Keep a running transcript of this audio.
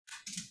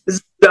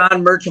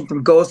John Merchant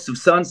from Ghosts of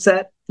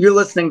Sunset. You're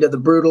listening to the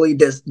Brutally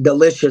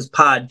Delicious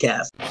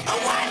podcast. One,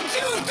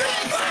 two,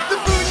 three, four. The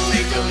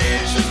Brutally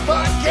Delicious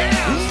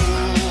podcast.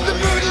 The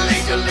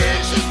Brutally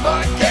Delicious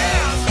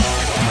podcast.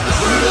 The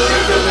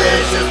Brutally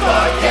Delicious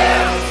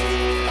podcast.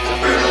 The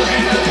Brutally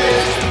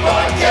Delicious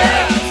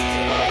podcast.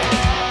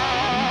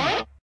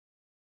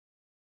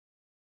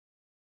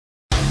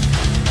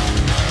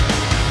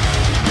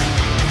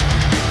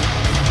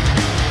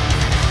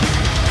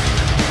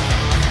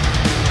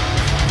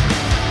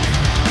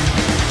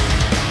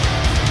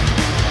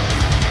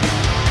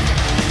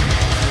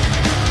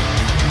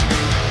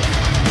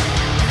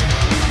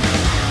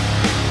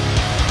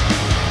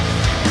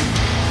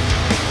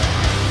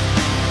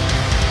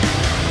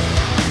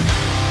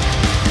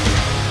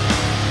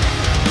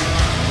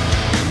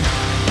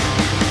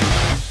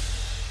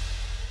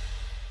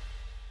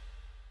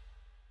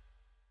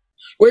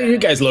 Where are you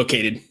guys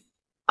located?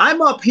 I'm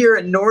up here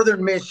in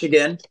northern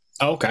Michigan.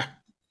 Oh, okay.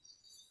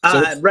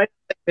 Right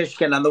in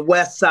Michigan, on the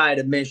west side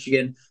of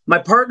Michigan. My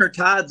partner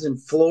Todd's in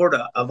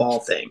Florida, of all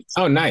things.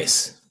 Oh,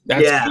 nice.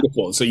 That's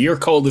beautiful. So you're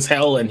cold as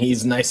hell and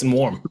he's nice and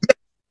warm.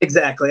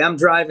 Exactly. I'm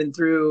driving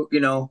through,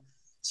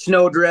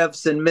 snow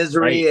drifts and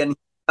misery, and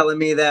telling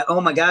me that,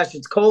 oh my gosh,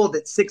 it's cold.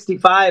 It's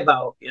 65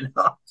 out,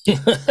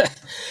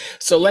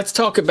 So let's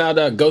talk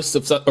about Ghost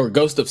of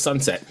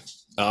Sunset.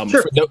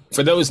 Sure.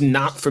 For those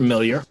not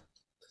familiar,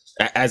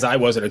 as I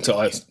wasn't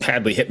until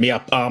Hadley hit me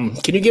up,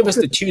 can you give us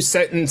the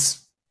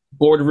 2-sentence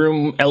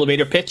boardroom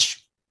elevator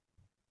pitch?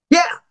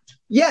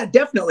 Yeah,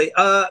 definitely.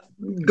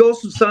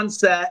 Ghost of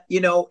Sunset,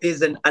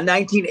 is a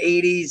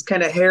 1980s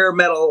kind of hair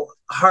metal,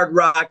 hard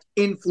rock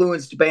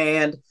influenced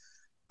band.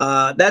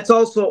 That's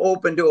also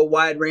open to a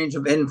wide range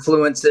of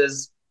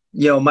influences.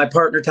 My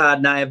partner Todd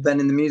and I have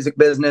been in the music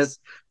business,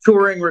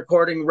 touring,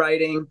 recording,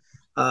 writing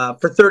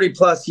for 30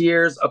 plus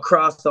years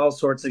across all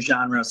sorts of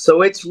genres.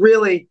 So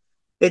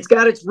it's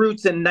got its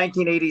roots in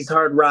 1980s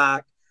hard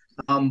rock,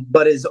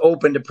 but is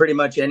open to pretty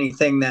much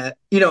anything that,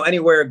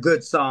 anywhere a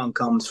good song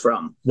comes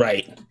from.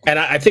 Right. And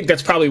I think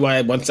that's probably why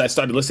once I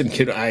started listening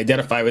to it, I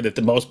identify with it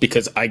the most,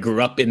 because I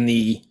grew up in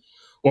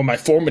my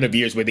formative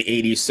years were the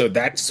 80s. So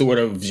that sort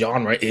of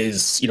genre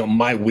is,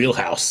 my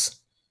wheelhouse.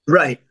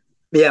 Right.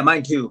 Yeah,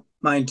 mine too.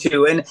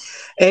 And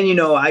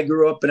I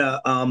grew up in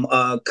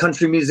a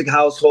country music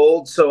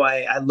household. So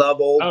I love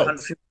old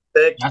country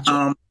music.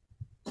 Gotcha.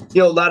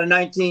 A lot of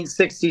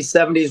 1960s,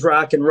 70s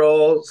rock and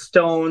roll,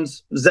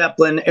 Stones,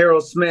 Zeppelin,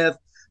 Aerosmith,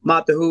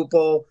 Mott the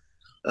Hoople,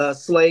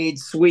 Slade,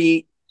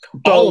 Sweet.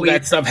 All of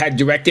that stuff had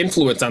direct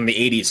influence on the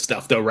 80s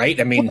stuff, though, right?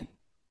 I mean,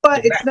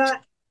 but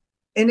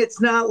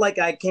it's not like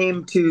I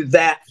came to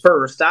that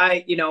first.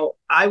 I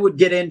would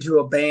get into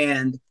a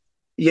band,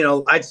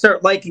 I'd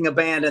start liking a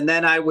band, and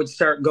then I would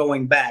start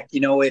going back.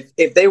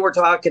 If they were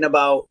talking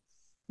about,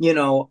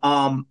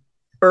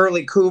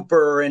 early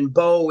Cooper and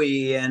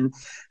Bowie and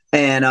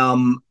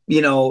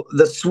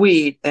the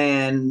Sweet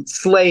and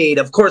Slade.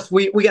 Of course,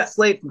 we got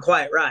Slade from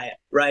Quiet Riot,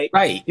 right?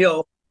 Right.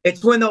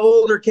 It's when the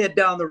older kid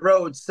down the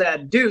road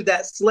said, dude,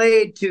 that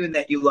Slade tune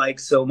that you like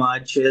so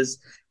much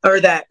or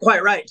that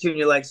Quiet Riot tune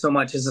you like so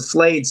much is a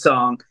Slade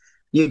song.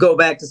 You go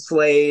back to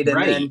Slade,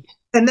 and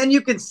then you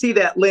can see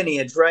that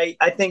lineage, right?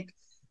 I think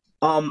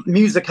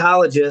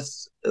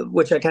musicologists,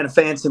 which I kind of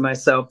fancy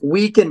myself,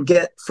 I can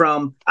get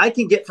from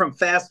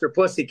Faster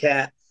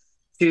Pussycat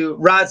to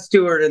Rod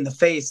Stewart and the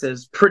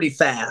Faces pretty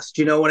fast.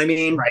 You know what I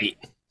mean? Right.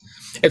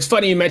 It's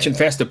funny you mentioned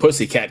Faster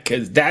Pussycat,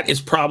 because that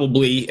is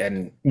probably,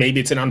 and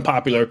maybe it's an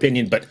unpopular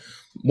opinion, but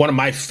one of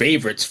my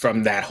favorites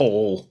from that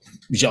whole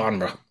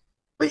genre.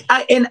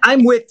 And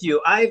I'm with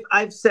you.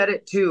 I've said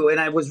it too,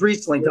 and I was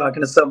recently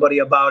talking to somebody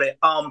about it.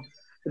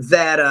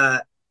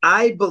 That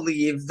I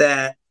believe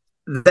that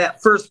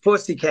first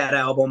Pussycat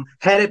album,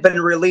 had it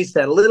been released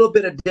at a little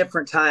bit of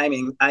different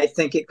timing, I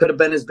think it could have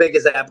been as big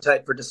as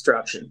Appetite for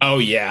Destruction. Oh,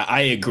 yeah,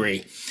 I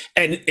agree.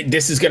 And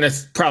this is going to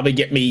probably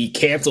get me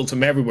canceled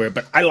from everywhere,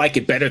 but I like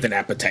it better than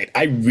Appetite.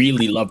 I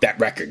really love that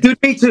record.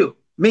 Dude, me too.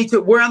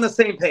 We're on the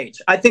same page.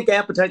 I think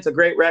Appetite's a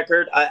great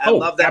record. I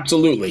love that.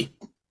 Absolutely.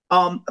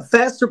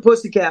 Faster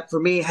Pussycat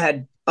for me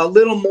had a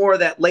little more of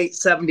that late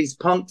 70s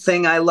punk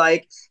thing I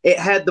like. It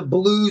had the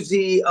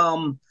bluesy,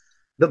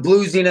 the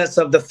bluesiness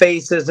of the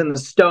Faces and the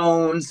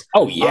Stones.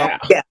 Oh, yeah.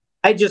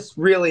 I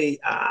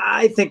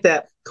think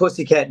that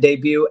Pussycat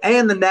debut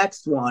and the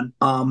next one.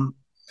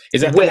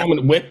 Is that the one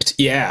with Whipped?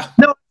 Yeah.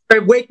 No,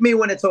 Wake Me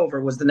When It's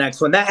Over was the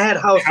next one. That had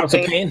House of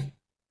Pain,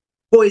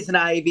 Poison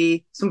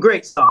Ivy, some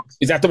great songs.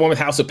 Is that the one with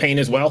House of Pain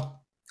as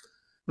well?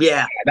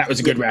 Yeah. That was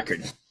a good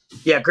record.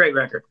 Yeah, great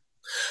record.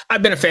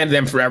 I've been a fan of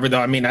them forever, though.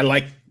 I mean, I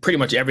like pretty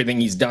much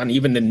everything he's done,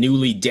 even the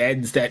Newly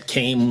Deads that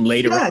came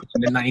later on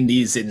in the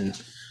 90s,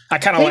 and I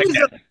kind of like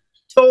that.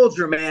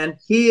 Soldier, man.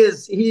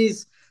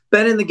 He's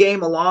been in the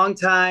game a long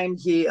time.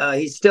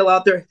 He's still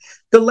out there.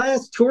 The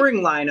last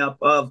touring lineup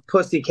of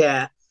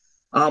Pussycat,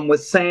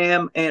 with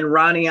Sam and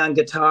Ronnie on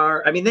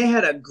guitar, I mean,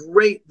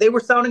 they were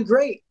sounding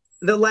great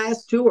the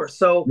last tour.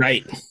 So,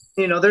 right.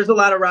 There's a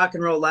lot of rock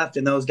and roll left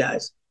in those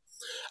guys.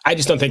 I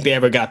just don't think they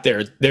ever got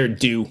their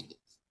due.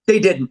 They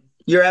didn't.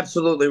 You're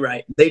absolutely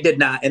right. They did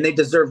not, and they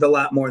deserved a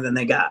lot more than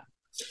they got.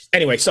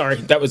 Anyway, sorry,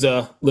 that was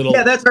a little.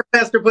 Yeah, that's our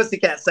Pastor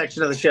Pussycat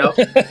section of the show.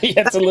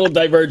 Yeah, it's a little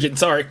divergent.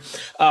 Sorry.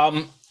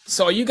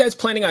 So, are you guys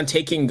planning on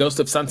taking Ghost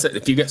of Sunset?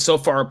 If you get so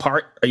far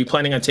apart, are you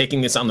planning on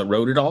taking this on the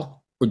road at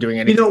all? Or doing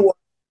anything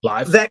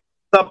live? That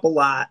comes up a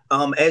lot.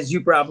 As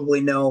you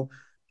probably know,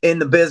 in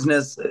the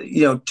business,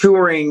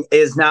 touring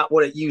is not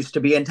what it used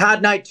to be. And Todd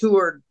and I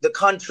toured the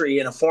country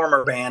in a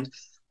former band.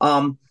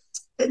 And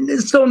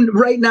so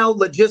right now,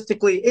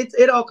 logistically,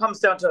 it all comes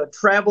down to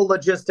travel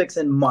logistics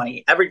and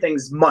money.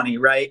 Everything's money,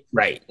 right?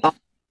 Right.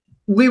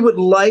 We would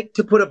like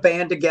to put a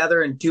band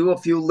together and do a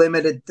few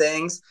limited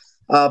things.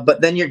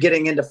 But then you're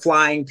getting into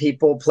flying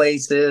people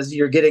places.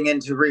 You're getting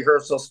into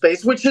rehearsal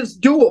space, which is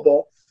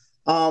doable.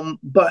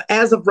 But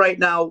as of right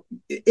now,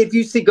 if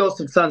you see Ghost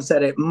of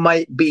Sunset, it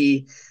might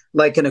be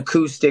like an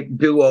acoustic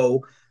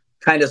duo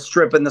kind of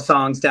stripping the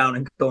songs down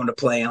and going to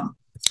play them.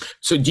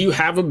 So do you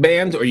have a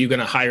band, or are you going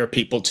to hire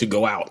people to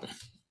go out?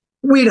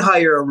 We'd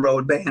hire a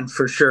road band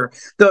for sure.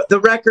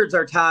 The records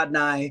are Todd and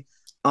I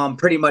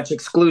pretty much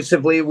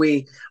exclusively.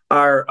 We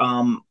are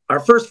our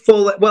first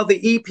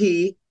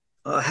the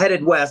EP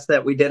Headed West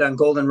that we did on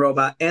Golden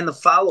Robot, and the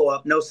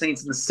follow-up No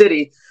Saints in the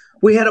City,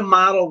 we had a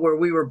model where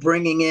we were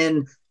bringing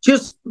in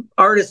just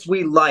artists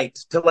we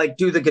liked to like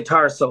do the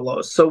guitar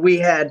solos. So we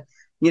had,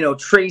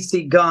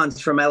 Tracy Guns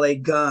from LA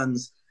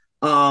Guns,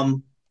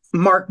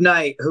 Mark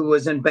Knight, who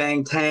was in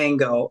Bang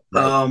Tango.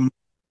 Right.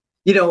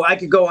 I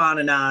could go on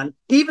and on.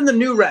 Even the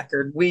new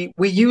record, we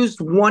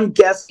used one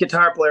guest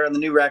guitar player on the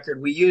new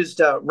record. We used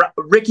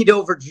Ricky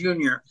Dover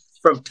Jr.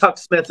 from Tuck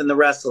Smith and the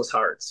Restless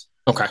Hearts.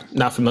 Okay,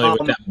 not familiar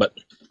with that, but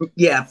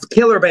yeah,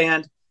 killer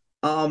band.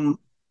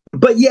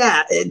 But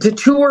yeah, to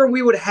tour,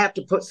 we would have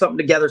to put something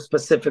together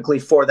specifically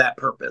for that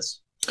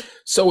purpose.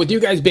 So with you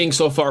guys being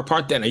so far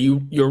apart, then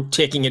you're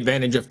taking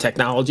advantage of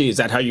technology? Is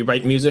that how you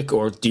write music,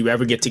 or do you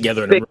ever get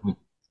together in a room?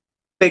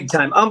 Big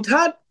time.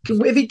 Todd,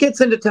 if he gets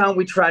into town,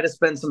 we try to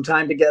spend some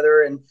time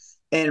together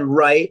and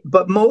write.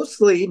 But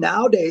mostly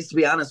nowadays, to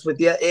be honest with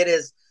you,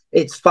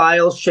 it's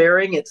file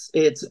sharing.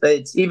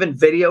 It's even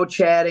video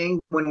chatting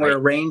when we're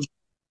arranging.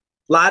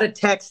 A lot of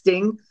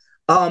texting,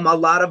 a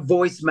lot of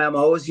voice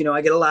memos.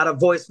 I get a lot of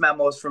voice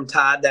memos from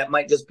Todd that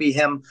might just be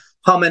him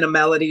humming a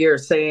melody or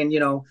saying,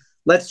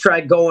 let's try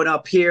going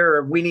up here,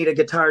 or we need a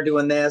guitar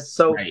doing this.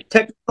 So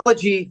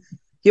technology,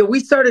 we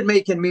started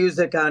making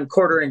music on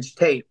 1/4-inch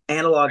tape,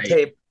 analog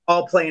tape,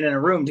 all playing in a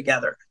room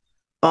together.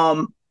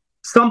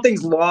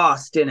 Something's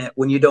lost in it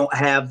when you don't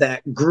have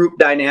that group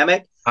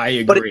dynamic. I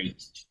agree. But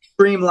it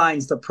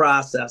streamlines the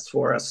process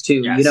for us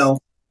too,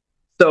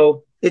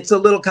 So it's a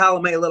little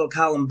column A, a little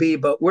column B,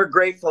 but we're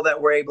grateful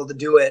that we're able to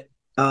do it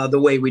the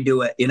way we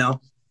do it,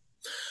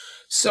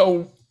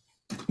 So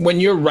when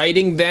you're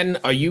writing, then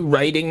are you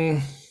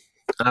writing,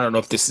 I don't know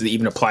if this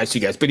even applies to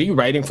you guys, but are you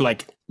writing for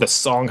like the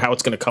song, how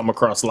it's going to come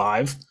across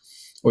live?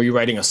 Or are you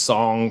writing a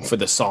song for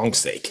the song's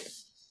sake?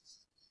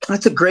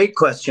 That's a great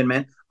question,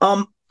 man.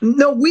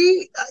 No,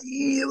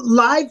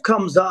 live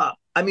comes up.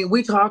 I mean,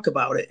 we talk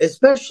about it,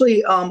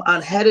 especially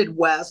on Headed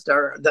West,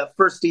 the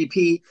first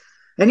EP.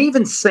 And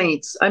even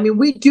Saints, I mean,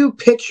 we do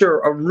picture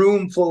a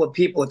room full of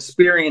people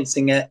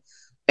experiencing it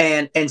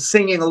and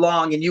singing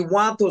along. And you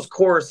want those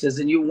choruses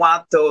and you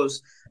want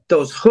those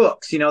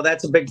hooks.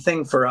 That's a big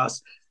thing for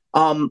us.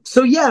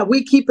 So, yeah,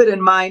 we keep it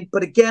in mind.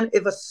 But again,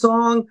 if a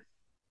song,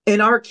 in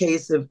our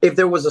case, if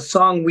there was a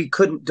song we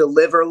couldn't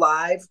deliver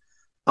live,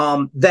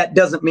 that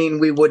doesn't mean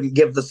we wouldn't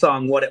give the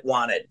song what it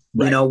wanted.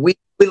 Right.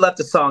 We let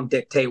the song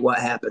dictate what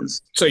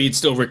happens. So you'd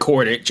still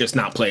record it, just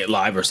not play it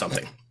live or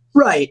something.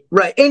 Right.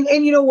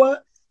 And you know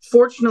what?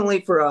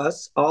 Fortunately for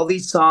us, all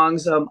these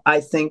songs, I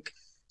think,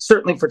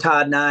 certainly for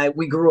Todd and I,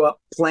 we grew up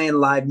playing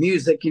live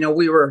music.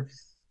 We were,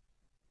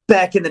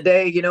 back in the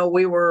day,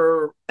 we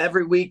were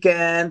every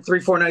weekend,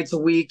 3-4 nights a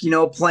week,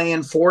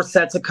 playing 4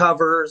 sets of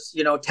covers,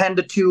 10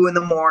 to 2 in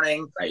the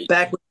morning. Right.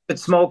 Back when we could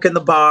smoke in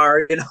the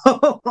bar,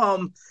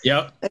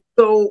 Yep. And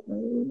so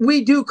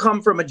we do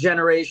come from a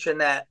generation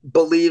that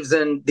believes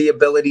in the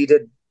ability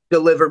to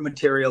deliver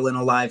material in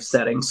a live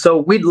setting. So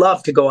we'd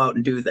love to go out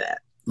and do that.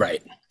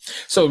 Right.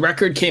 So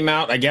record came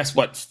out, I guess,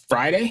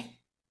 Friday?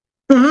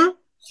 Mm-hmm.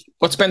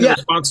 What's been the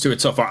response to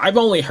it so far? I've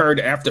only heard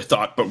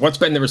Afterthought, but what's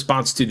been the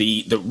response to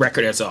the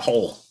record as a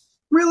whole?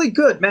 Really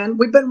good, man.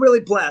 We've been really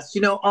blessed.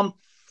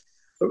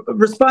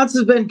 Response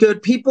has been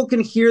good. People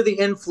can hear the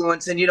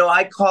influence. And,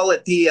 I call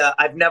it the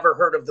I've never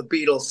heard of the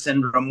Beatles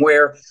syndrome,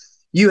 where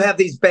you have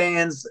these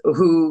bands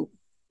who,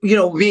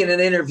 be in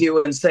an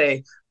interview and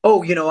say,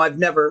 oh,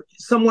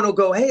 someone will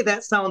go, hey,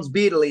 that sounds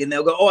Beatley. And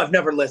they'll go, oh, I've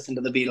never listened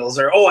to the Beatles,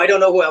 or, oh, I don't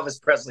know who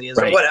Elvis Presley is,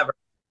 or whatever.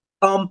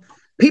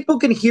 People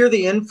can hear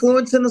the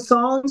influence in the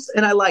songs.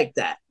 And I like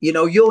that.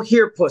 You'll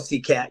hear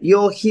Pussycat,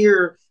 you'll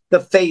hear the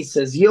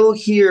Faces, you'll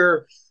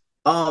hear,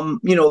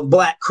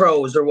 Black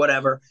Crowes or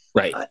whatever.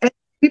 Right. And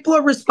people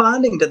are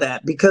responding to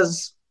that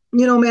because,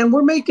 man,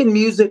 we're making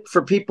music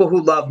for people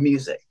who love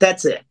music.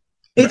 That's it.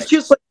 It's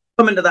just like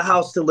coming to the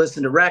house to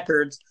listen to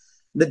records.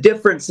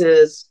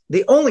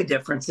 The only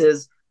difference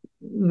is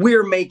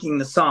we're making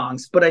the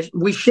songs, but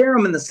we share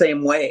them in the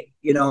same way.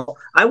 You know,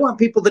 I want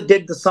people to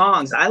dig the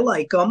songs. I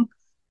like them.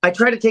 I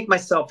try to take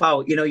myself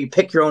out. You know, you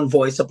pick your own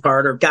voice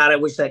apart, or God, I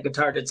wish that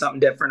guitar did something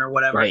different, or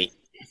whatever. Right.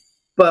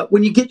 But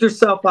when you get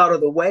yourself out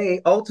of the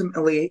way,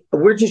 ultimately,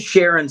 we're just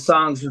sharing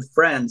songs with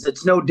friends.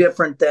 It's no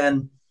different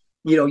than,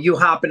 you know, you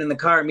hopping in the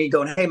car and me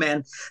going, hey,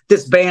 man,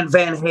 this band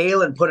Van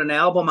Halen put an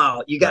album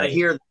out. You got to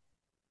hear that.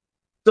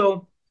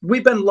 So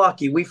we've been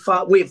lucky. We've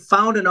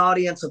found an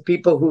audience of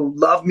people who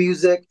love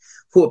music,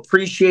 who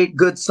appreciate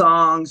good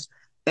songs,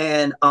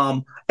 and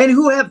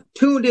who have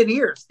tuned in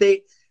ears.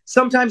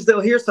 Sometimes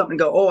they'll hear something and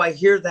go, oh, I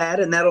hear that,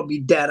 and that'll be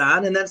dead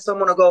on. And then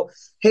someone will go,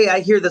 hey,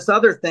 I hear this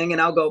other thing,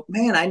 and I'll go,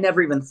 man, I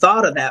never even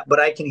thought of that, but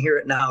I can hear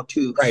it now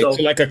too. Right. So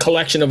like a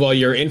collection of all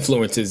your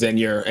influences and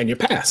your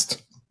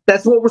past.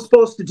 That's what we're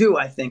supposed to do,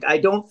 I think. I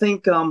don't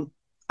think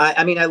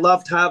I mean, I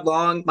love Todd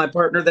Long, my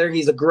partner there.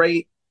 He's a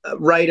great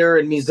writer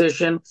and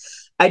musician.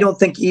 I don't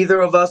think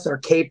either of us are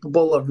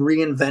capable of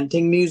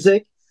reinventing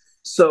music.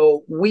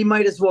 So we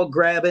might as well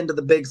grab into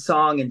the big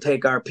song and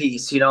take our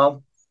piece, you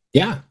know?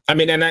 Yeah. I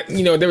mean, and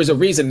you know, there was a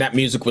reason that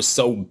music was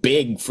so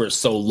big for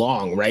so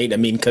long, right? I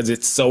mean, because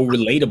it's so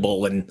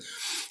relatable, and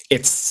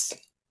it's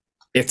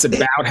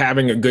about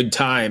having a good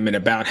time and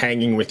about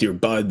hanging with your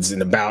buds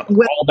and about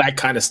all that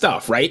kind of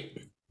stuff, right?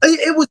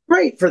 It was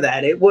great for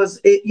that.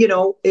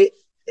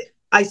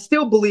 I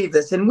still believe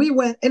this. And we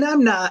went, and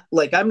I'm not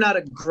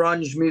a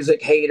grunge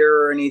music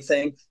hater or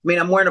anything. I mean,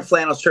 I'm wearing a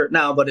flannel shirt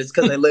now, but it's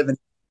because I live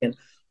in.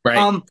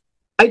 Right.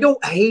 I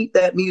don't hate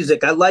that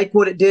music. I like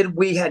what it did.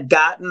 We had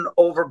gotten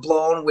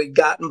overblown. We'd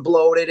gotten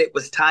bloated. It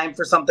was time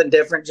for something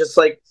different. Just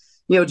like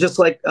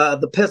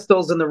the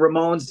Pistols and the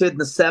Ramones did in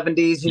the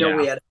 70s. You know,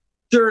 we had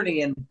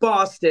Journey and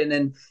Boston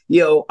and,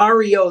 you know,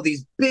 REO,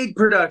 these big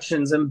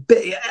productions, and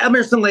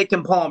Emerson, Lake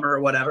and Palmer or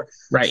whatever.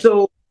 Right.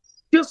 So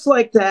just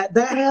like that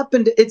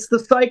happened. It's the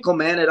cycle,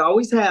 man. It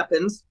always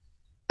happens.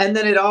 And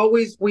then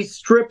we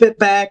strip it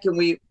back and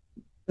we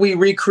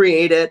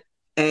recreate it.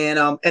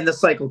 And the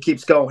cycle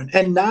keeps going.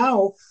 And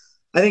now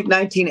I think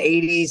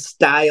 1980s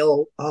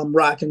style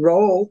rock and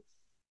roll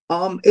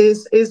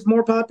is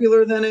more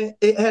popular than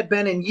it had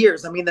been in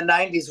years. I mean, the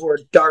 90s were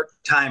a dark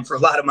time for a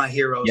lot of my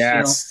heroes.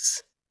 Yes.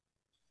 You know?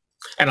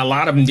 And a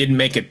lot of them didn't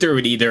make it through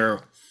it,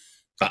 either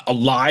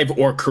alive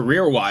or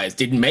career-wise,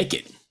 didn't make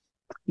it.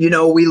 You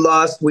know,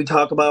 we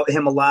talk about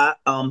him a lot.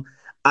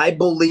 I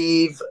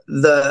believe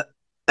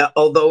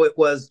although it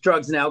was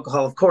drugs and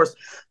alcohol, of course,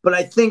 but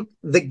I think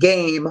the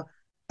game,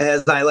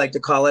 as I like to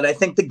call it, I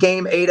think the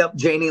game ate up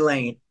Jani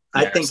Lane.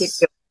 Yes. I think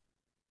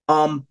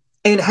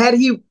and had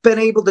he been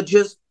able to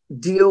just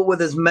deal with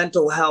his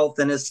mental health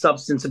and his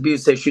substance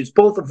abuse issues,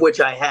 both of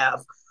which I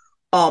have,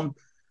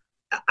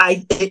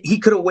 he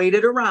could have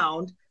waited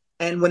around.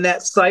 And when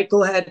that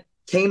cycle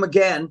came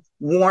again,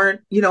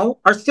 Warrant, you know,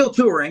 are still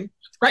touring.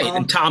 Right.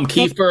 And Tom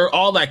Kiefer,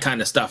 all that kind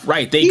of stuff.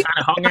 Right. They kind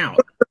of hung out.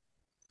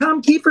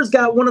 Tom Kiefer's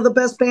got one of the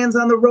best bands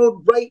on the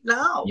road right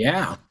now.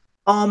 Yeah.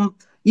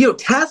 You know,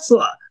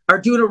 Tesla are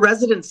doing a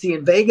residency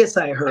in Vegas,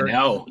 I heard. I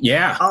know.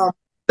 Yeah.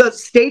 The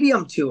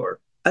stadium tour.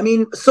 I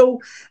mean, so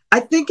I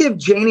think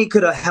if Jani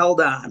could have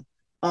held on,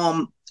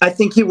 I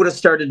think he would have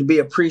started to be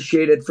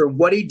appreciated for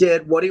what he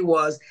did, what he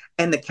was,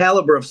 and the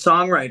caliber of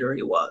songwriter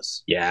he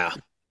was. Yeah.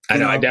 I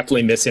know. I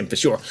definitely miss him for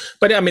sure.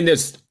 But I mean,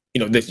 there's, you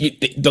know,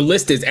 the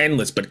list is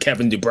endless, but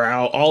Kevin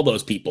DuBrow, all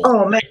those people.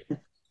 Oh, man.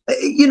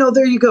 You know,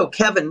 there you go.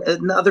 Kevin,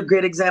 another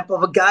great example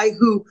of a guy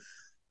who,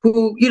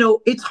 you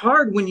know, it's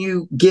hard when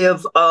you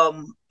give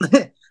a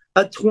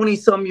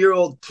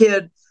 20-some-year-old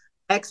kid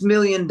X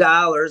million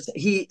dollars.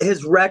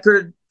 His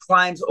record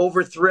climbs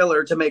over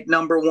Thriller to make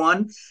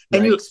 #1,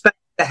 and you expect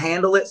to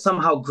handle it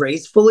somehow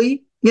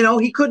gracefully. You know,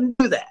 he couldn't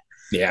do that.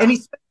 Yeah. And he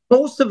spent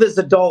most of his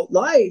adult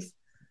life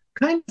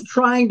kind of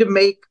trying to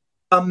make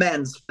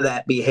amends for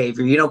that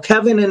behavior. You know,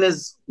 Kevin in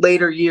his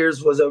later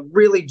years was a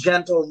really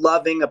gentle,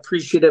 loving,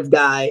 appreciative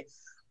guy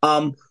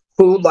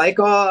who, like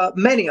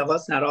many of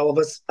us, not all of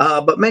us,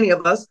 but many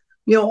of us,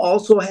 you know,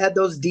 also had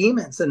those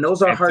demons, and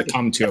those are hard to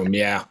come to him.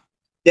 Yeah.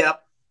 Yeah.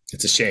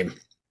 It's a shame.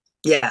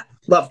 Yeah.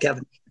 Love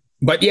Kevin.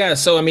 But yeah,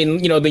 so I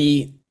mean, you know,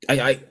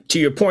 to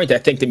your point, I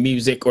think the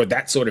music, or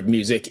that sort of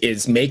music,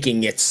 is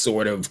making its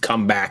sort of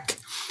comeback,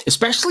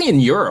 especially in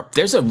Europe.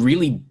 There's a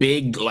really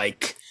big,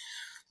 like,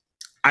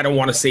 I don't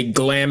want to say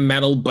glam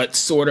metal, but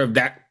sort of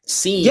that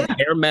scene,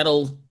 hair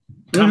metal,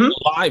 coming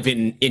alive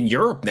in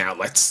Europe now.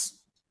 That's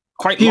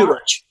quite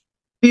large.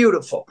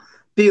 Beautiful.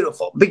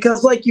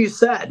 Because like you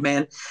said,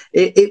 man,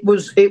 it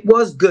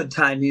was good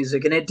time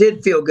music, and it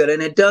did feel good,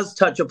 and it does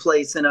touch a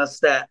place in us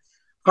that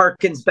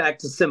harkens back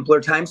to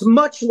simpler times.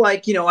 Much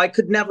like, you know, I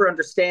could never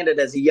understand it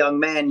as a young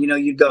man. You know,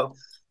 you'd go,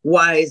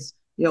 why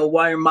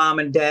are mom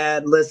and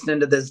dad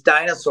listening to this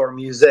dinosaur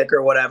music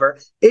or whatever?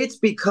 It's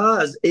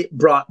because it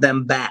brought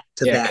them back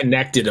to that.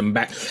 Connected them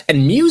back.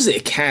 And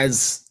music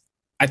has,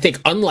 I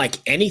think, unlike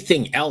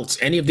anything else,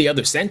 any of the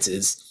other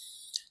senses,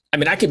 I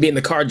mean, I could be in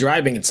the car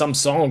driving and some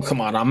song will come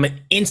on. I'm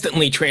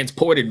instantly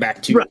transported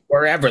back to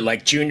wherever,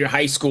 like junior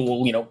high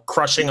school, you know,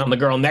 crushing on the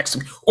girl next to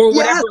me, or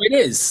whatever it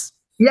is.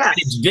 Yes.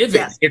 It's vivid.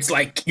 Yes. It's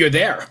like you're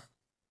there.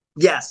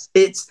 Yes.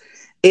 It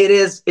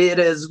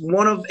is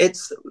one of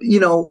it's,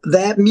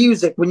 that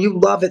music, when you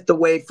love it the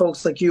way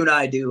folks like you and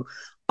I do,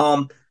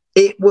 um,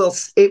 it will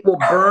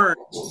burn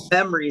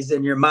memories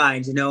in your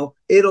mind.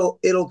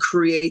 It'll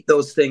create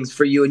those things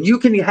for you, and you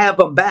can have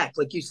them back.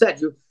 Like you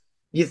said,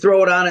 you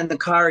throw it on in the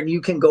car and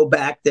you can go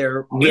back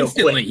there real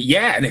Instantly. quick.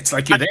 Yeah. And it's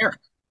like you're there.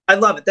 I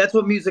love it. That's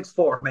what music's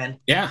for, man.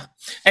 Yeah.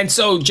 And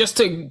so just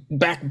to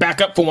back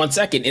up for 1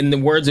 second, in the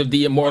words of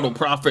the immortal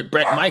prophet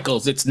Bret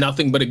Michaels, it's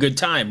nothing but a good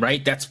time,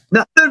 right? That's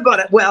Nothing but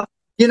it. Well,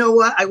 you know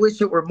what? I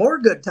wish it were more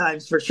good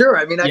times for sure.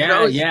 I mean, I could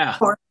always, yeah.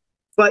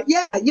 but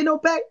yeah,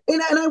 back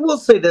and I will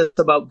say this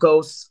about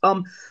Ghosts.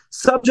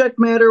 Subject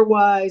matter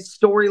wise,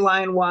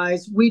 storyline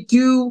wise, we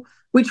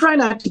try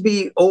not to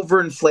be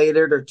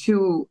overinflated or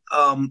too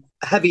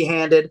heavy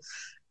handed.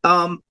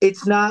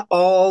 It's not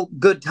all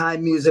good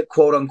time music,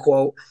 quote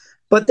unquote,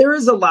 but there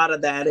is a lot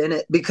of that in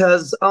it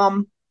because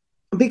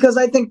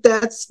I think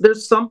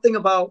there's something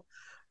about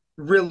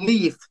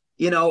relief,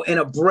 and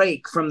a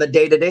break from the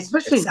day to day,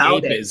 especially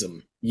nowadays.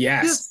 Escapism.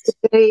 Yes. This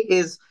today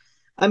is,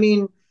 I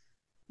mean,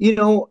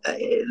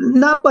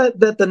 not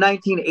that the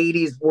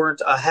 1980s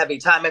weren't a heavy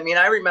time. I mean,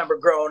 I remember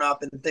growing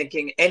up and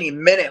thinking any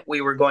minute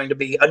we were going to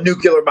be a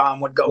nuclear bomb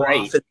would go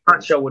off and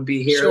Pancho would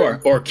be here.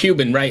 Sure. Or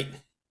Cuban, right.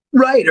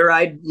 Right. Or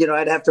I'd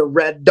have to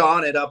Red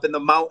Dawn it up in the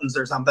mountains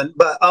or something.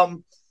 But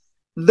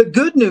the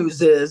good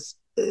news is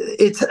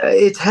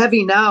it's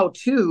heavy now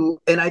too.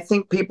 And I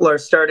think people are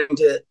starting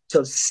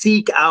to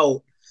seek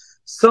out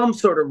some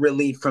sort of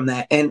relief from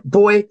that. And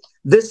boy,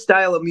 this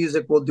style of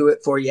music will do it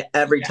for you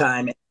every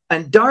time.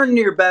 And darn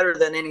near better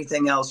than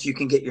anything else you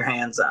can get your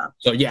hands on.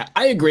 So yeah,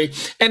 I agree.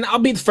 And I'll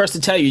be the first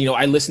to tell you,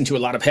 I listen to a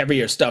lot of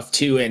heavier stuff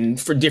too. And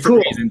for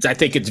different reasons, I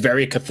think it's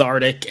very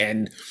cathartic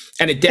and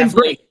it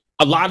definitely,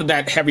 a lot of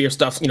that heavier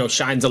stuff,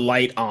 shines a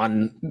light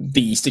on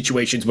the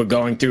situations we're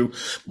going through.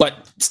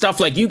 But stuff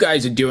like you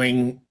guys are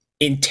doing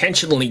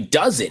intentionally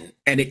doesn't,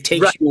 and it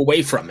takes you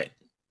away from it.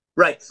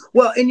 Right.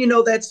 Well, and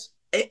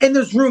and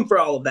there's room for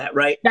all of that,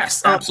 right?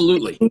 Yes,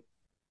 absolutely.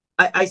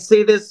 I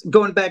say this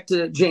going back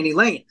to Jani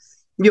Lane.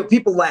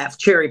 People laugh,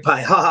 Cherry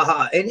Pie, ha ha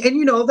ha. And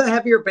the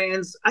heavier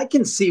bands, I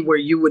can see where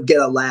you would get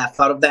a laugh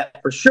out of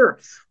that for sure.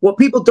 What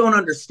people don't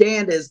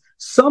understand is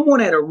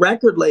someone at a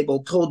record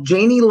label told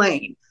Jani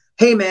Lane,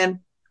 hey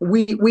man,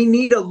 we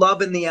need a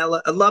love in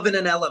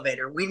an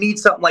elevator. We need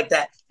something like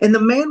that. And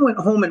the man went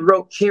home and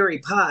wrote Cherry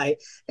Pie.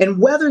 And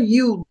whether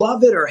you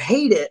love it or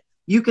hate it,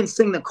 you can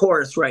sing the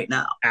chorus right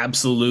now.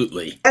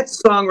 Absolutely.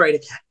 That's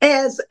songwriting.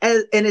 And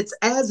it's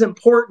as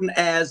important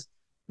as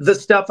the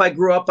stuff I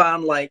grew up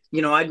on. Like,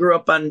 I grew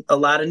up on a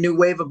lot of new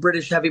wave of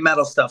British heavy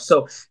metal stuff.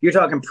 So you're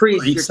talking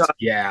Priest,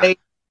 you're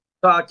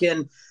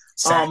talking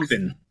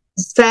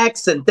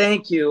Saxon,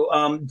 thank you.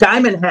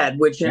 Diamond Head,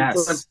 which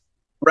influenced,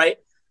 right?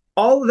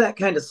 All of that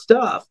kind of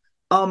stuff.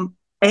 And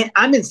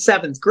I'm in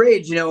 7th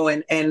grade,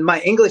 and my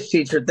English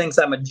teacher thinks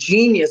I'm a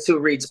genius who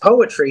reads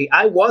poetry.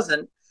 I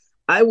wasn't.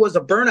 I was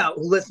a burnout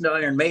who listened to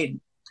Iron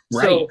Maiden.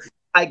 Right. So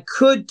I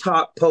could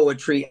talk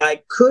poetry.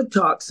 I could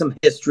talk some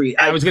history.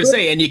 I was going to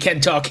say, and you can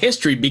talk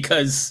history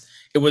because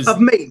it was of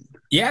Maiden.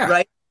 Yeah.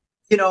 Right.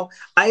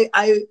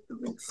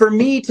 For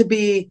me to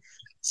be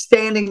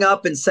standing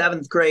up in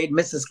 7th grade,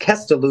 Mrs.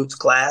 Kestelut's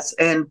class,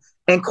 and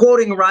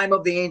quoting Rhyme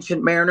of the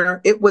Ancient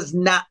Mariner, it was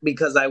not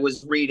because I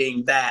was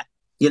reading that.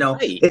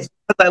 It's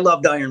because I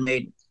loved Iron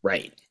Maiden.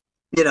 Right.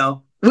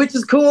 Which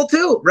is cool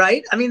too,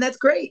 right? I mean, that's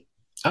great.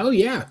 Oh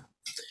yeah.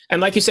 And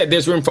like you said,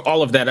 there's room for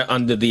all of that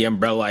under the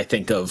umbrella, I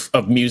think, of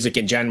music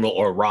in general,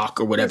 or rock,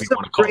 or whatever you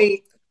want to call it.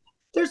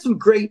 There's some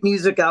great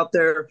music out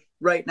there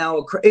right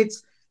now.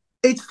 It's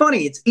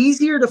funny. It's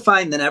easier to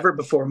find than ever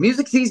before.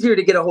 Music's easier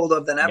to get a hold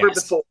of than ever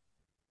before.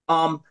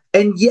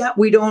 And yet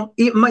we don't,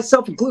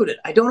 myself included,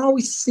 I don't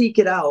always seek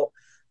it out.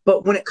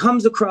 But when it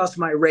comes across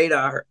my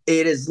radar,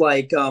 it is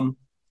like,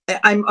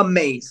 I'm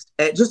amazed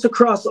at just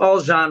across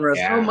all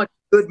genres, how much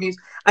good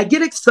music. I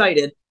get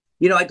excited.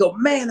 I go,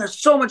 man, there's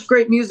so much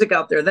great music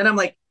out there. Then I'm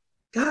like,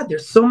 God,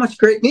 there's so much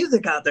great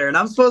music out there. And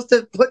I'm supposed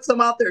to put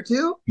some out there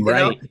too.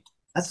 Right.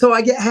 So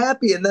I get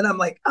happy. And then I'm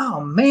like,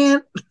 oh,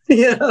 man.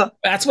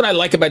 That's what I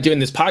like about doing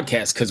this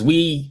podcast, because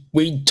we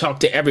talk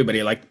to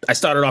everybody. Like I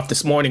started off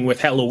this morning with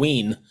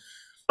Helloween.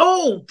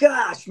 Oh,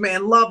 gosh,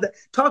 man. Love that.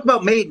 Talk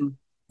about Maiden.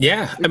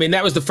 Yeah. I mean,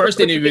 that was the first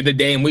interview of the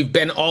day, and we've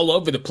been all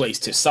over the place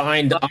to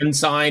signed,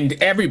 unsigned,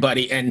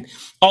 everybody. And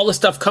all the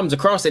stuff comes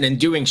across. And in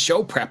doing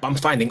show prep, I'm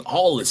finding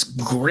all this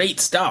great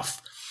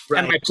stuff. Right.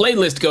 And my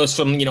playlist goes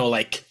from,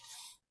 like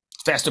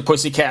Faster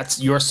Pussycats,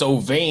 You're So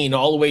Vain,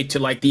 all the way to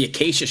like the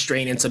Acacia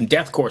Strain and some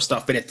deathcore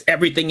stuff. And it's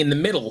everything in the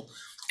middle.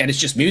 And it's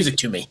just music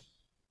to me.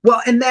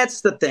 Well, and that's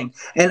the thing.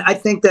 And I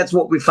think that's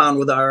what we found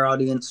with our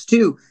audience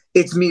too.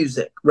 It's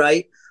music,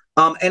 right?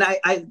 And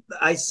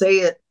I say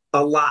it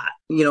a lot,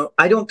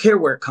 I don't care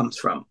where it comes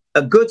from.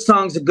 A good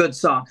song's a good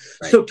song.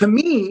 Right. So to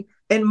me,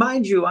 and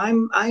mind you, I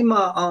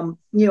love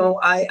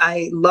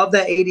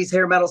that 80s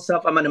hair metal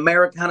stuff. I'm an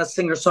Americana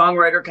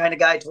singer-songwriter kind of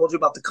guy. I told you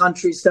about the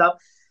country stuff.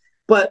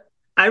 But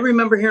I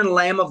remember hearing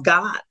Lamb of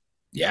God.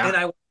 Yeah.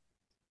 And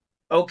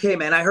Okay,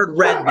 man, I heard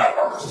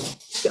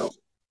Redneck. Yo,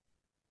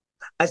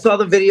 I saw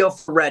the video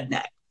for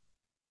Redneck,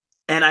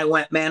 and I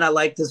went, man, I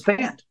like this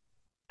band.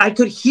 I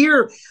could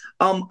hear,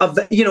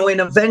 in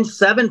Avenged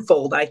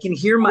Sevenfold, I can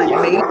hear my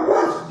mate.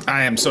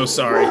 I am so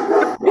sorry.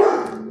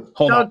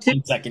 Hold on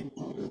 1 second.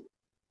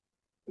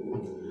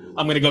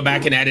 I'm going to go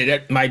back and edit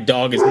it. My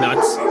dog is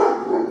nuts.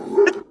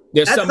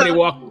 There's somebody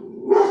walk.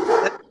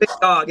 That's a big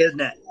dog,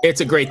 isn't it? It's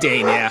a Great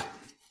Dane, yeah.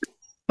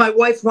 My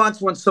wife wants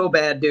one so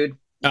bad, dude.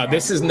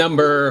 This is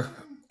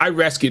I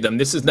rescued them.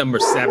 This is number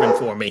 7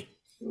 for me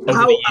over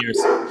the years.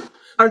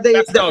 Are they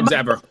best dogs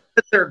ever?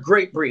 They're a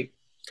great breed.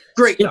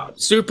 Great dog.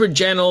 Super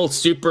gentle,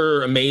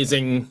 super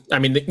amazing. I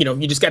mean,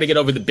 you just got to get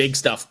over the big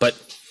stuff,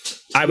 but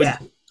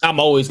I'm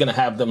always going to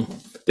have them.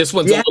 This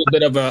one's a little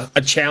bit of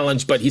a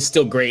challenge, but he's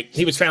still great.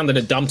 He was found in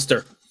a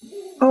dumpster.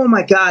 Oh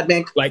my God,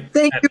 man. Like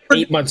Thank you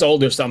 8 months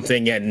old or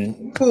something.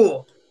 And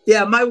cool.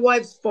 Yeah, my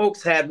wife's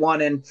folks had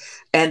one,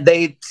 and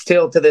they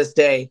still to this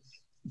day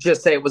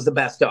just say it was the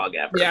best dog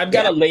ever. Yeah, I've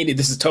got a lady.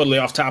 This is totally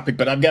off topic,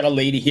 but I've got a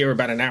lady here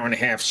about an hour and a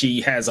half. She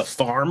has a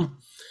farm,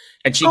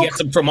 and she gets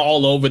them from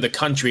all over the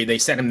country. They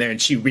send them there,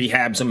 and she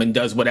rehabs them and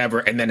does whatever,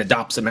 and then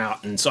adopts them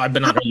out. And so I've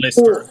been on her list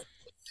for.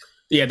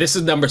 Yeah, this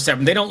is number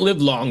 7. They don't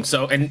live long,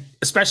 so and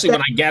especially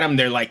when I get them,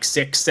 they're like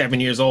 6,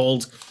 7 years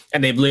old,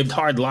 and they've lived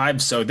hard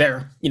lives, so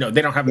they're they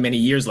don't have many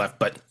years left.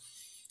 But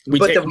we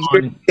take them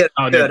on.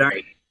 Oh, good,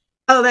 right?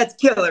 Oh, that's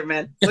killer,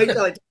 man. Wait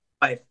till I tell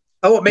my wife.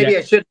 Oh, well, maybe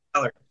I should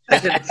tell her. I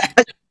should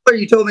tell her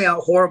you told me how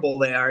horrible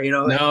they are.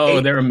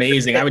 No, they're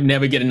amazing. I would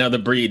never get another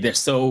breed. They're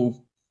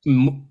so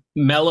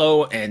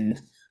mellow and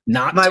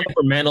not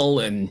temperamental,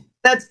 and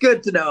that's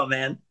good to know,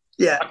 man.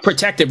 Yeah,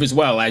 protective as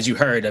well, as you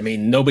heard. I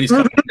mean, nobody's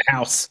coming in the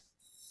house.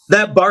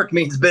 That bark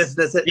means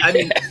business. I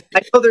mean,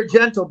 I know they're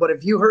gentle, but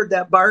if you heard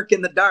that bark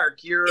in the dark,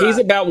 he's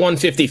about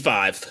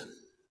 155.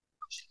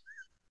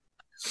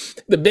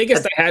 The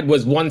biggest I had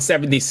was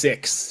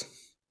 176.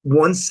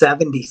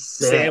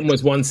 176. Sam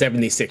was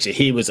 176.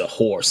 He was a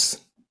horse.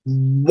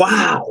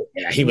 Wow.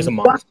 Yeah, he was a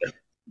monster.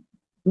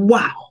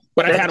 Wow.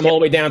 But I had him all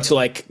the way down to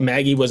like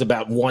Maggie was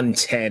about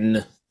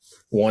 110,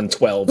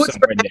 112,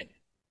 somewhere in there.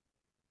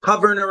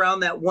 Hovering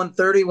around that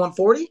 130,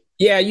 140?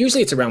 Yeah,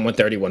 usually it's around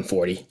 130,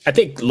 140. I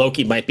think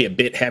Loki might be a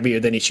bit heavier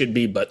than he should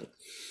be, but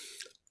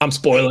I'm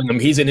spoiling him.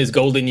 He's in his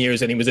golden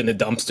years and he was in the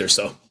dumpster,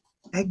 so.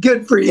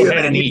 Good for you,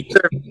 man.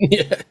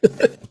 Yeah.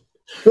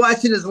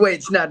 Watching his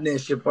weight's not an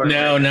issue for him.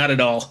 No, not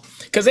at all.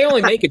 Because they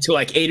only make it to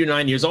like 8 or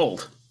 9 years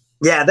old.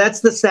 Yeah,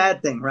 that's the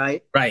sad thing,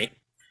 right? Right.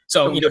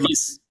 So,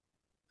 he's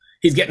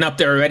getting up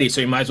there already,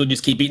 so you might as well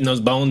just keep eating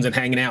those bones and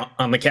hanging out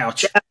on the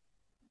couch. Yeah,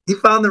 he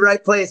found the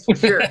right place for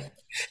sure.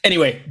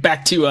 Anyway,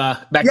 back to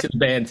the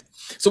band.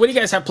 So what do you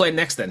guys have playing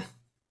next then?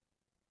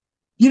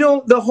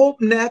 The hope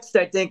next,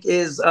 I think,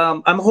 is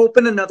I'm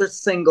hoping another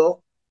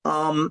single.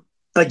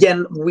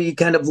 Again, we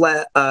kind of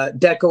let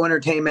Deco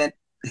Entertainment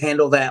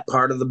handle that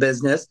part of the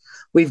business.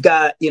 We've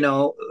got, we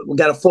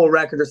got a full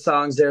record of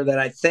songs there that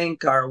I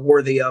think are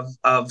worthy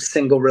of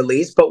single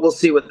release, but we'll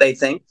see what they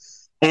think.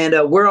 And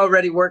we're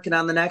already working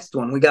on the next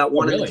one. We got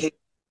one in the case.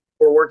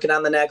 We're working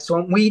on the next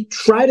one. We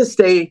try to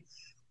stay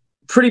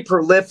pretty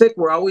prolific.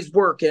 We're always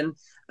working.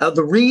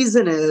 The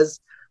reason is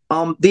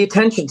the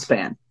attention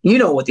span. You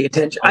know what the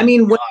attention. I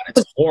mean,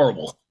 it's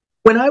horrible.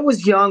 When I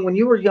was young, when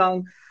you were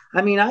young,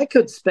 I mean, I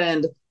could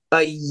spend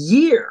a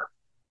year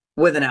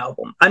with an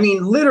album. I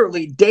mean,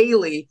 literally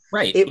daily.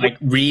 Right. Like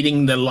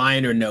reading the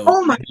liner notes,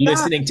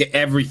 listening to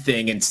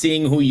everything and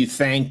seeing who you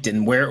thanked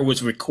and where it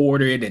was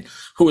recorded and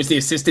who was the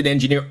assistant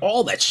engineer,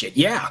 all that shit.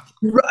 Yeah.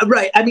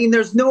 Right. I mean,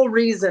 there's no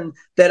reason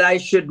that I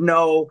should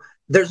know.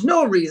 There's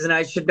no reason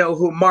I should know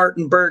who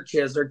Martin Birch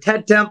is or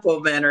Ted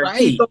Templeman or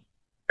right.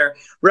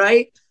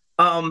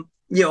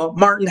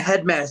 Martin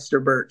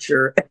Headmaster Birch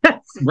or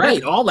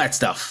right. All that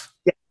stuff.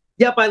 Yeah.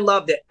 Yep. I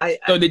loved it.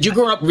 So did you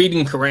grow up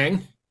reading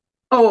Kerrang?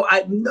 Oh,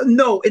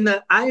 no.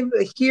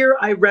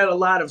 I read a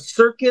lot of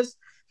Circus,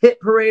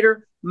 Hit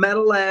Parader,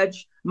 Metal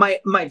Edge.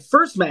 My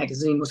first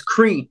magazine was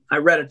Cream. I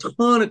read a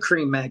ton of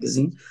Cream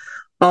magazine.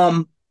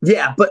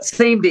 But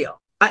same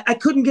deal. I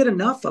couldn't get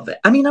enough of it.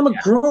 I mean, I'm a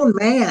grown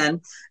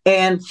man,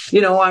 and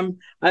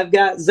I've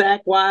got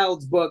Zach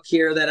Wilde's book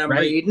here that I'm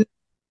reading.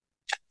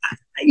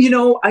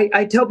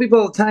 I tell people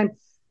all the time,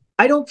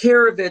 I don't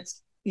care if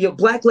it's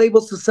Black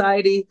Label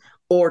Society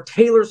or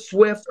Taylor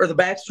Swift or the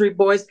Backstreet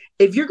Boys.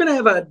 If you're going to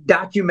have a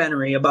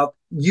documentary about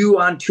you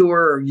on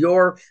tour or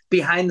your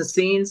behind the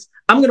scenes,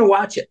 I'm going to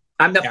watch it.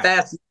 I'm the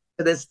fastest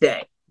to this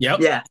day. Yep.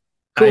 Yeah.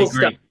 Cool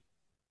stuff.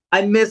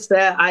 I miss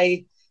that.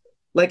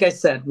 Like I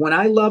said, when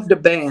I loved a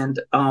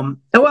band, I'll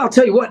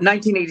tell you what, in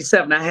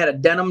 1987, I had a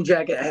denim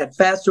jacket. I had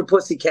Faster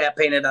Pussycat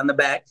painted on the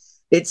back.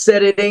 It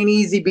said, "It ain't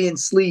easy being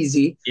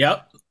sleazy."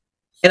 Yep.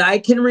 And I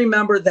can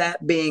remember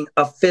that being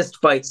a fist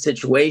fight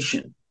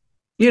situation.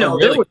 There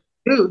were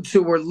dudes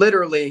who were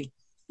literally,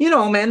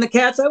 the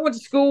cats I went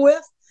to school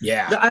with.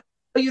 Yeah. I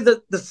tell you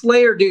the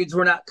Slayer dudes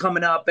were not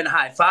coming up and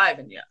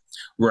high-fiving you.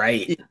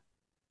 Right.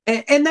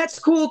 And that's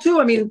cool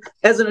too. I mean,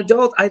 as an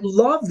adult, I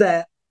love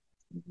that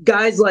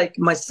guys like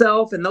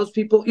myself and those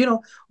people,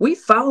 we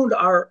found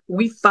our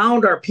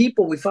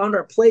people, we found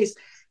our place.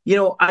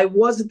 I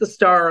wasn't the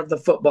star of the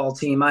football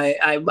team.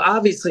 I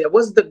obviously I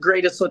wasn't the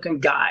greatest looking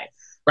guy.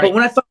 Right. But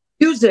when I found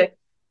music,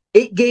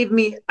 it gave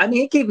me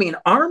an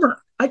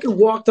armor. I could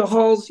walk the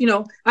halls.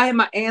 I had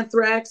my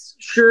Anthrax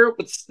shirt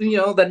with,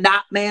 the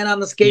Knot Man on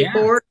the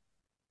skateboard.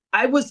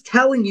 Yeah. I was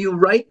telling you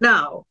right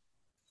now,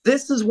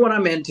 this is what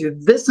I'm into.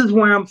 This is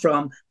where I'm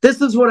from.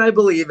 This is what I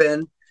believe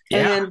in.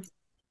 Yeah.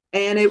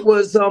 And it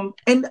was,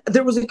 and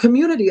there was a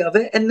community of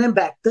it. And then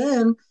back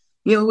then,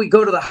 we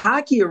go to the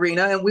hockey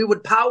arena and we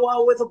would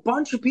powwow with a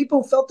bunch of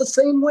people who felt the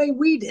same way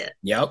we did.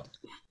 Yep.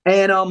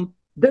 And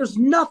there's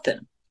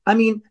nothing.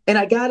 And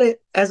I got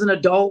it as an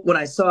adult when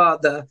I saw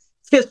the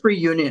Kiss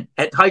reunion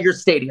at Tiger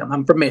Stadium.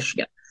 I'm from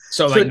Michigan.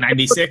 So like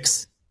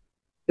 96?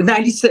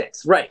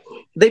 96, right.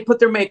 They put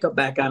their makeup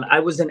back on. I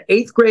was in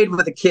 8th grade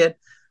with a kid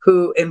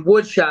who, in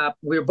woodshop,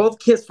 we were both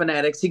Kiss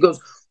fanatics. He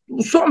goes,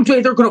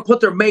 someday they're going to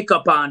put their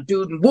makeup on,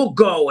 dude, and we'll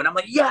go. And I'm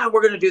like, yeah,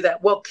 we're going to do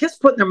that. Well, Kiss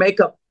putting their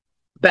makeup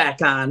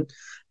back on,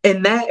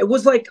 and that it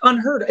was like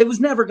unheard of. It was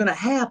never going to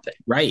happen.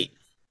 Right.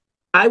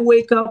 I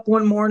wake up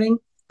one morning,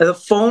 the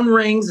phone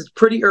rings. It's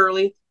pretty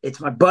early. It's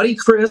my buddy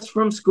Chris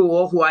from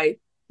school, who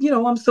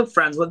I'm still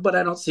friends with, but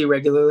I don't see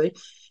regularly.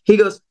 He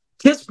goes,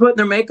 Kiss putting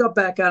their makeup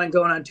back on and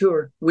going on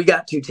tour. We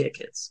got 2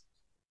 tickets.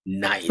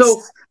 Nice.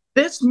 So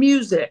this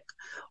music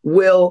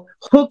will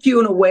hook you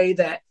in a way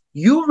that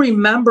you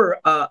remember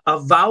a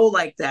vowel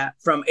like that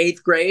from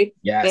 8th grade.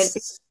 Yes.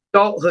 And in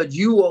adulthood,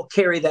 you will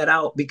carry that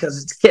out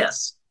because it's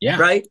Kiss. Yeah.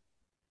 Right.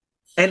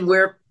 And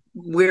we're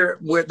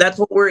that's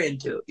what we're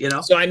into,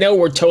 So I know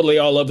we're totally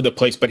all over the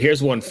place, but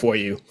here's one for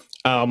you.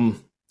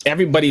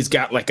 Everybody's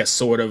got like a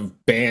sort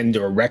of band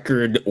or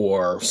record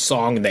or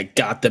song that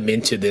got them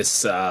into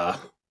this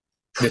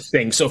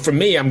thing. So for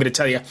me, I'm going to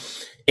tell you,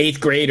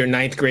 8th grade or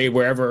 9th grade,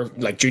 wherever,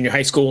 like junior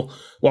high school,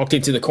 walked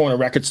into the corner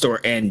record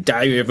store and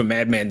Diary of a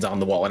Madman's on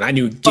the wall. And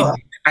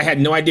I had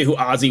no idea who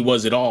Ozzy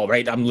was at all,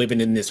 right? I'm living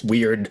in this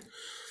weird,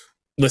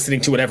 listening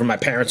to whatever my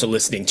parents are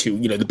listeting to,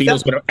 the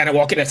Beatles. Yep. And I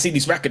walk in, I see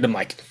these records, I'm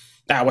like,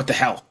 what the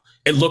hell?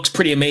 It looks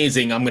pretty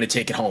amazing. I'm going to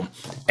take it home.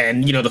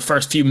 And, the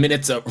first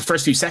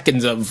few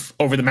seconds of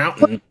Over the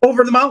Mountain.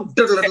 Over the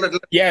Mountain.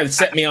 Yeah, it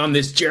set me on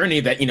this journey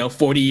that,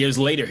 40 years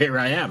later, here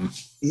I am.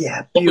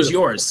 Yeah. What was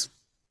yours?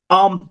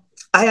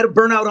 I had a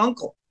burnout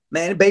uncle,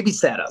 man,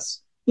 babysat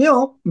us.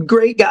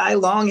 Great guy,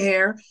 long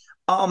hair,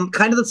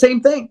 kind of the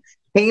same thing.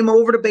 Came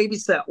over to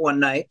babysit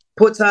one night,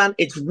 puts on,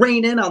 it's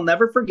raining, I'll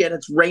never forget,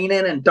 it's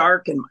raining and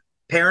dark and my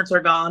parents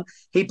are gone.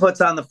 He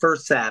puts on the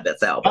first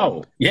Sabbath album.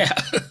 Oh, yeah.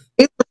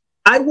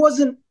 I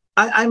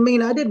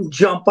didn't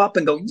jump up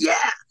and go,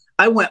 yeah.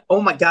 I went,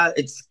 oh my God,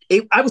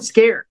 I was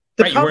scared.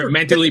 Right, you weren't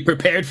mentally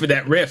prepared for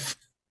that riff.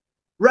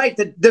 Right,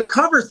 the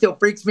cover still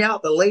freaks me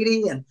out, the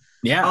lady, and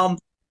yeah.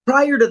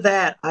 Prior to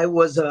that,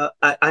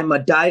 I'm a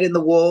dyed in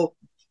the wool.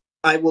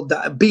 I will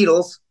die.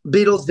 Beatles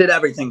did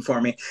everything for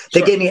me.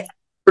 They gave me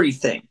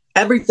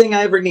everything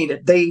I ever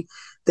needed. They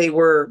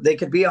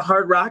could be a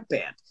hard rock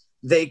band.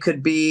 They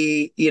could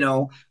be,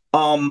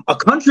 a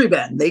country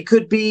band. They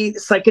could be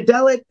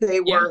psychedelic.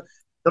 They were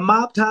the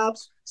Mop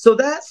Tops. So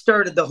that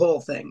started the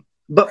whole thing.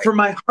 But for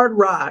my hard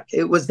rock,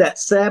 it was that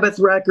Sabbath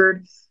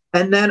record.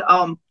 And then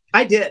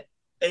I did.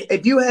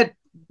 If you had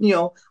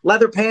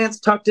leather pants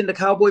tucked into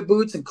cowboy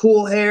boots and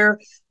cool hair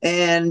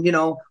and,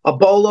 a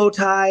bolo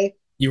tie.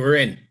 You were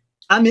in.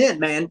 I'm in,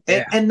 man.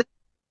 Yeah. And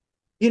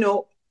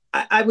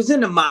I was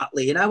into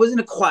Motley and I was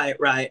into Quiet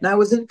Riot and I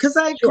was in, because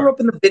I grew up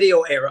in the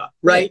video era,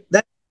 right?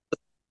 That was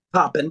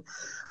popping.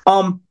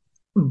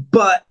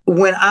 But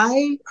when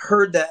I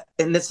heard that,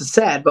 and this is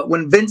sad, but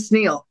when Vince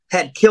Neil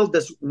had killed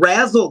this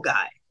Razzle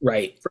guy,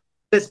 right?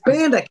 This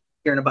band I kept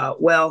hearing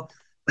about,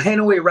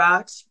 Hanaway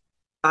Rocks,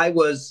 I'm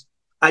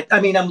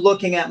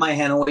looking at my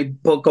Hanaway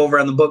book over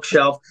on the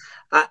bookshelf.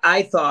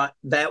 I thought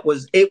it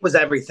was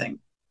everything.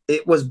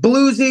 It was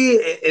bluesy.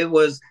 It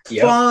was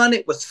fun.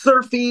 It was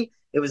surfy.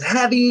 It was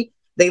heavy.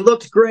 They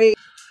looked great.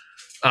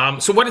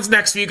 So what is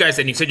next for you guys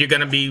then? You said you're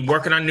going to be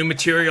working on new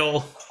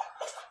material.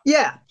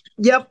 Yeah.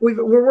 Yep.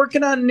 We're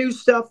working on new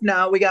stuff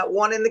now. We got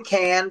one in the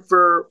can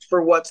for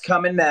what's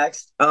coming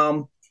next.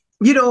 And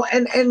we're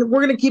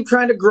going to keep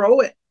trying to grow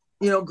it,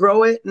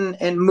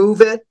 and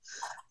move it.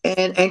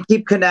 And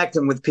keep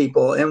connecting with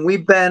people. And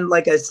we've been,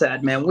 like I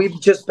said, man, we've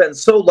just been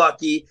so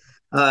lucky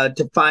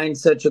to find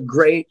such a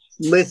great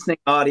listening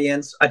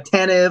audience,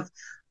 attentive.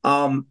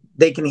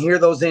 They can hear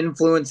those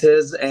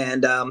influences.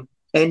 And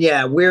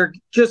yeah, we're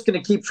just going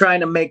to keep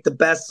trying to make the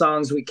best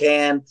songs we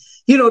can,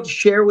 to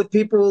share with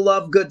people who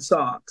love good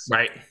songs.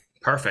 Right.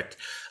 Perfect.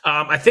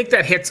 I think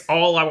that hits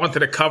all I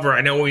wanted to cover.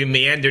 I know we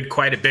meandered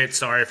quite a bit.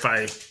 Sorry if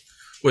I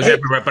was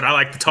everywhere, but I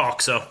like to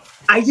talk, so.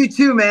 I do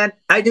too, man.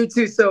 I do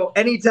too. So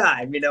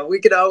anytime, we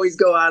could always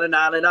go on and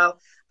on and on.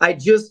 I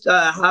just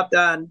hopped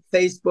on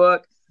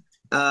Facebook,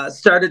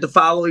 started to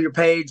follow your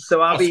page.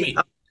 So I'll be.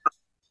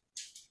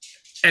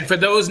 And for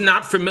those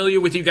not familiar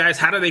with you guys,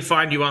 how do they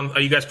find you on?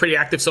 Are you guys pretty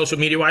active social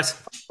media wise?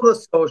 All the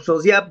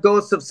socials. Yep.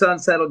 Ghosts of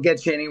Sunset will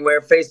get you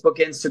anywhere. Facebook,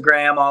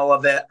 Instagram, all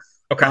of it.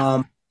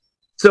 Okay.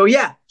 So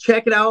yeah,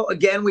 check it out.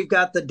 Again, we've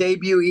got the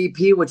debut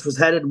EP, which was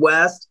Headed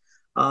West,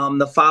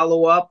 the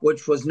follow-up,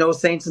 which was No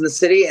Saints in the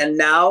City, and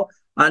now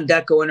on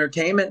Deco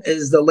Entertainment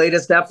is the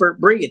latest effort,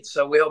 Breathe.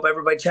 So we hope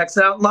everybody checks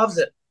it out and loves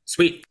it.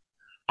 Sweet.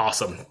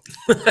 Awesome.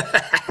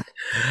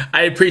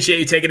 I appreciate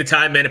you taking the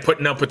time, man, and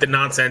putting up with the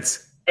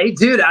nonsense. Hey,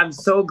 dude, I'm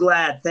so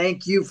glad.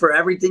 Thank you for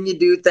everything you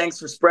do. Thanks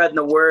for spreading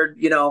the word.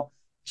 You know,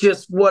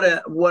 just what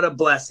a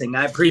blessing.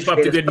 I appreciate Keep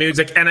up the it. good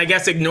music. And I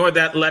guess ignore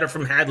that letter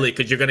from Hadley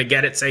because you're going to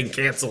get it saying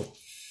cancel.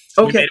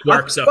 Okay. We made it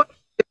work, so.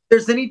 If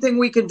there's anything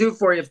we can do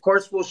for you, of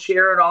course, we'll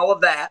share and all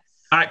of that.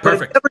 All right, But if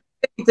perfect. ever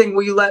anything,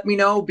 will you let me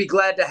know? Be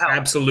glad to help.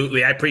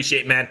 Absolutely. I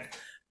appreciate it, man.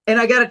 And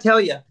I got to tell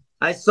you,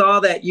 I saw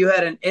that you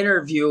had an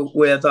interview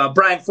with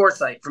Brian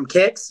Forsythe from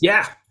Kicks.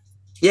 Yeah.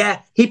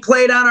 Yeah, he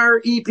played on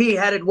our EP,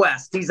 Headed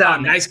West. He's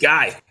on there. Nice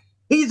guy.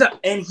 He's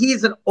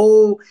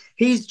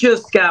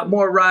just got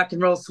more rock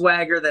and roll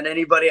swagger than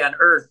anybody on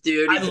earth,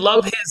 dude. I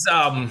love his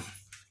I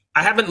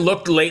haven't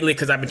looked lately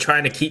because I've been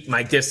trying to keep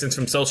my distance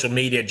from social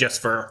media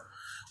just for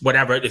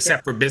whatever,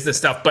 except for business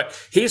stuff.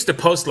 But he used to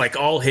post like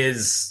all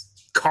his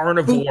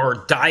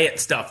carnivore diet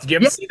stuff. Did you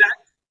ever see that?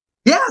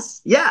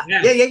 Yes, yeah.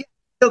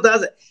 Still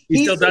does it.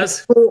 He still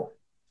does? Cool.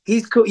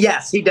 He's cool.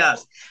 Yes, he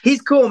does.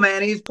 He's cool,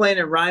 man. He's playing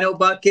in Rhino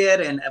Bucket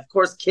and of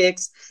course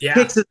Kicks. Yeah.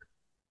 Kicks is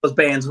those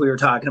bands we were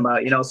talking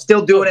about, you know,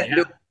 still doing it.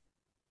 Yeah.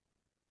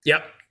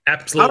 Yep,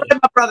 absolutely. All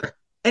right, my brother.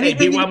 Hey,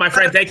 be well, my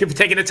friend. Thank you for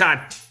taking the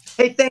time.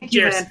 Hey, thank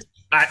you, Cheers. man.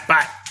 All right,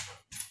 bye.